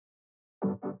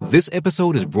This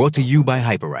episode is brought to you by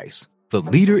Hyperice, the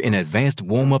leader in advanced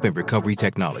warm-up and recovery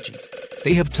technology.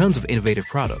 They have tons of innovative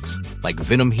products, like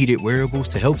Venom-heated wearables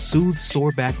to help soothe sore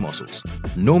back muscles,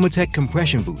 Normatec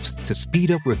compression boots to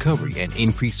speed up recovery and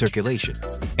increase circulation,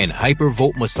 and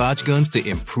Hypervolt massage guns to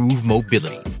improve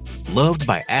mobility. Loved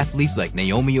by athletes like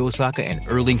Naomi Osaka and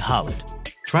Erling Haaland.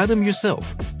 Try them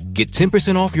yourself. Get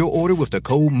 10% off your order with the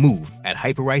code MOVE at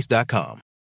Hyperice.com.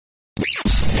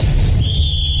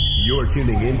 You're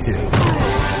tuning into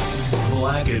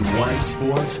Black and White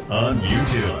Sports on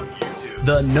YouTube.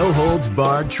 The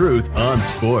no-holds-barred truth on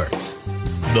sports.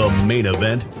 The main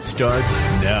event starts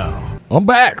now. I'm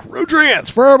back. Rudrance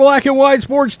for our Black and White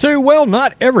Sports 2. Well,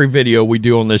 not every video we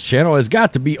do on this channel has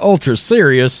got to be ultra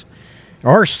serious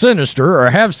or sinister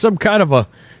or have some kind of a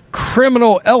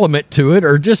criminal element to it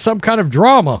or just some kind of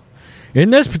drama. In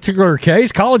this particular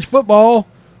case, college football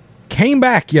came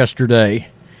back yesterday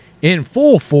in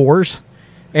full force,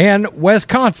 and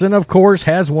Wisconsin, of course,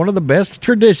 has one of the best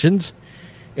traditions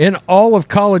in all of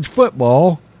college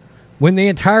football when the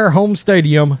entire home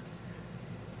stadium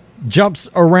jumps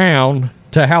around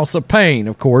to House of Pain.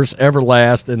 Of course,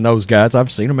 Everlast and those guys,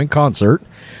 I've seen them in concert.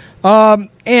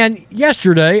 And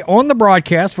yesterday on the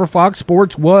broadcast for Fox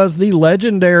Sports was the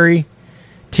legendary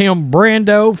Tim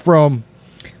Brando from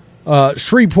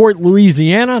Shreveport,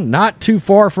 Louisiana, not too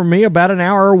far from me, about an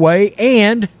hour away,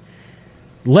 and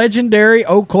legendary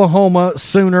Oklahoma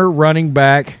Sooner running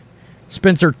back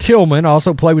Spencer Tillman,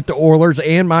 also played with the Oilers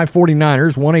and my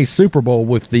 49ers, won a Super Bowl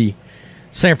with the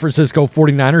San Francisco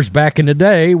 49ers back in the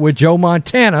day with Joe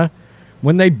Montana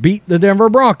when they beat the Denver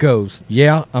Broncos.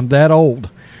 Yeah, I'm that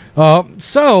old.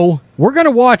 So we're going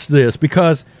to watch this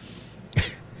because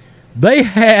they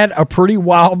had a pretty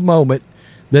wild moment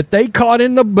that they caught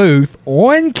in the booth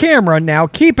on camera. Now,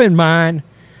 keep in mind,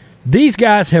 these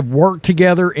guys have worked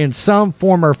together in some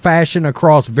form or fashion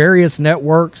across various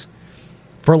networks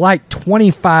for like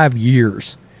 25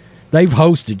 years. They've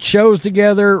hosted shows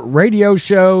together, radio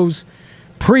shows,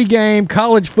 pregame,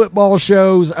 college football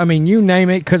shows. I mean, you name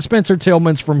it, because Spencer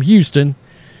Tillman's from Houston.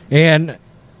 And,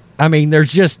 I mean,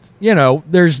 there's just,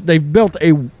 they've built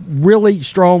a really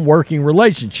strong working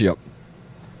relationship,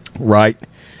 right?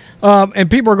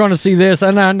 And people are going to see this,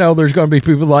 and I know there's going to be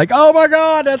people like, oh, my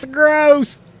God, that's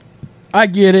gross. I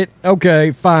get it.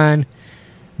 Okay, fine.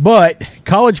 But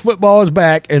college football is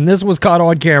back, and this was caught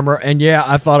on camera, and yeah,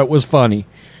 I thought it was funny.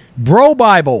 Bro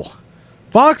Bible,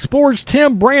 Fox Sports'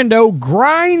 Tim Brando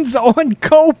grinds on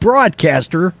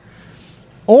co-broadcaster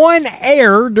on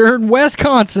air during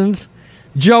Wisconsin's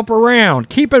jump around.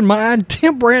 Keep in mind,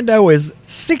 Tim Brando is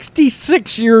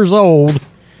 66 years old,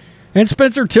 and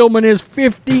Spencer Tillman is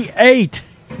 58.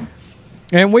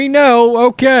 And we know,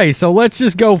 okay, so let's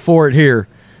just go for it here.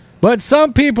 But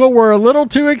some people were a little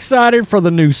too excited for the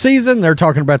new season. They're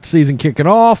talking about the season kicking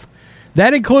off.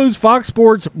 That includes Fox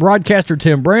Sports broadcaster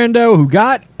Tim Brando, who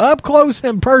got up close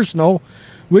and personal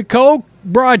with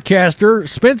co-broadcaster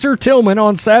Spencer Tillman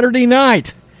on Saturday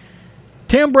night.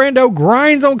 Tim Brando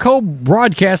grinds on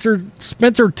co-broadcaster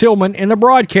Spencer Tillman in the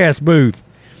broadcast booth.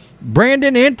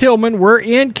 Brandon and Tillman were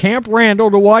in Camp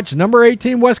Randall to watch number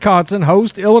 18 Wisconsin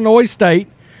host Illinois State.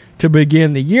 To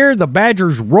begin the year, the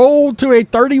Badgers rolled to a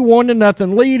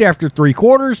 31-0 lead after three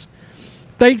quarters,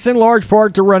 thanks in large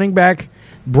part to running back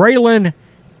Braylon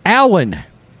Allen.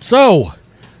 So,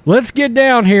 let's get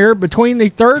down here. Between the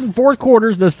third and fourth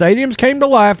quarters, the stadiums came to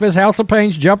life as House of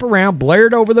Pain's Jump Around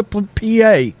blared over the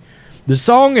PA. The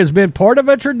song has been part of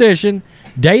a tradition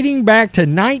dating back to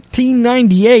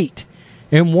 1998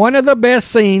 and one of the best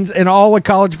scenes in all of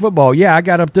college football. Yeah, I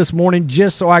got up this morning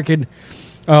just so I could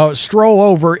stroll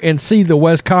over and see the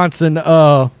Wisconsin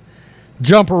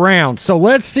jump around. So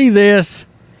let's see this.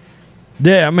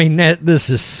 Yeah, I mean, this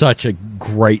is such a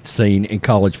great scene in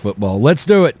college football. Let's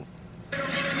do it.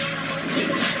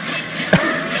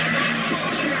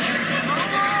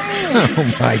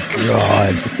 Oh, my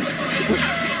God.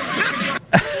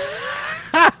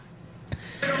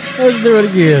 Let's do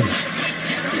it again.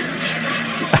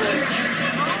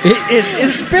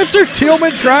 Is Spencer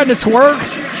Tillman trying to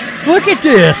twerk? Look at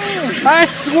this. I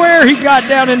swear he got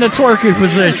down in the twerking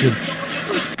position.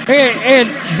 And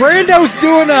Brando's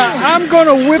doing a I'm going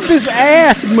to whip his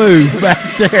ass move back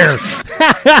there.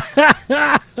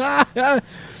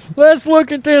 Let's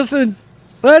look at this. And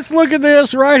let's look at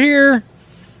this right here.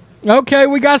 Okay,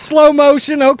 we got slow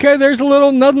motion. Okay, there's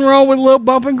nothing wrong with a little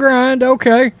bump and grind.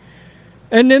 Okay.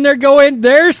 And then they're going,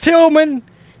 there's Tillman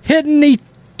hitting the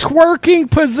twerking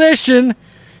position.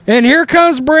 And here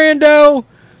comes Brando.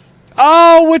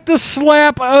 Oh, with the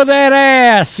slap of that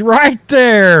ass right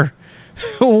there.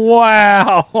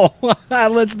 Wow.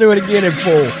 Let's do it again in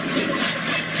full.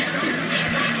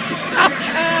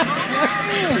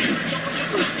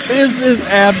 This is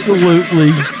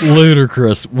absolutely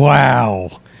ludicrous.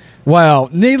 Wow.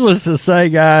 Needless to say,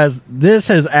 guys, this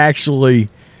has actually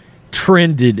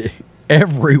trended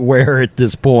everywhere at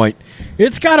this point.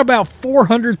 It's got about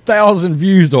 400,000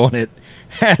 views on it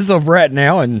as of right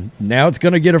now, and now it's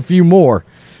going to get a few more.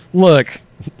 Look,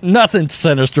 nothing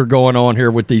sinister going on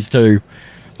here with these two.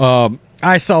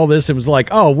 I saw this and was like,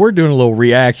 oh, we're doing a little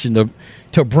reaction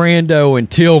to Brando and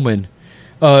Tillman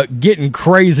getting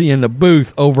crazy in the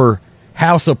booth over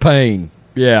House of Pain.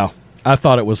 Yeah, I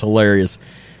thought it was hilarious.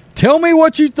 Tell me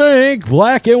what you think,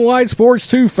 Black and White Sports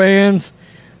 2 fans.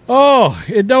 Oh,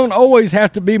 it don't always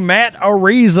have to be Matt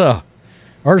Ariza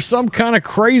or some kind of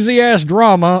crazy-ass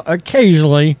drama.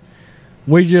 Occasionally,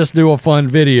 we just do a fun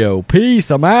video.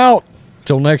 Peace, I'm out.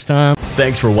 Till next time.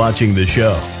 Thanks for watching the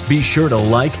show. Be sure to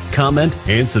like, comment,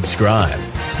 and subscribe.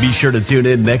 Be sure to tune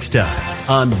in next time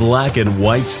on Black and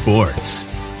White Sports.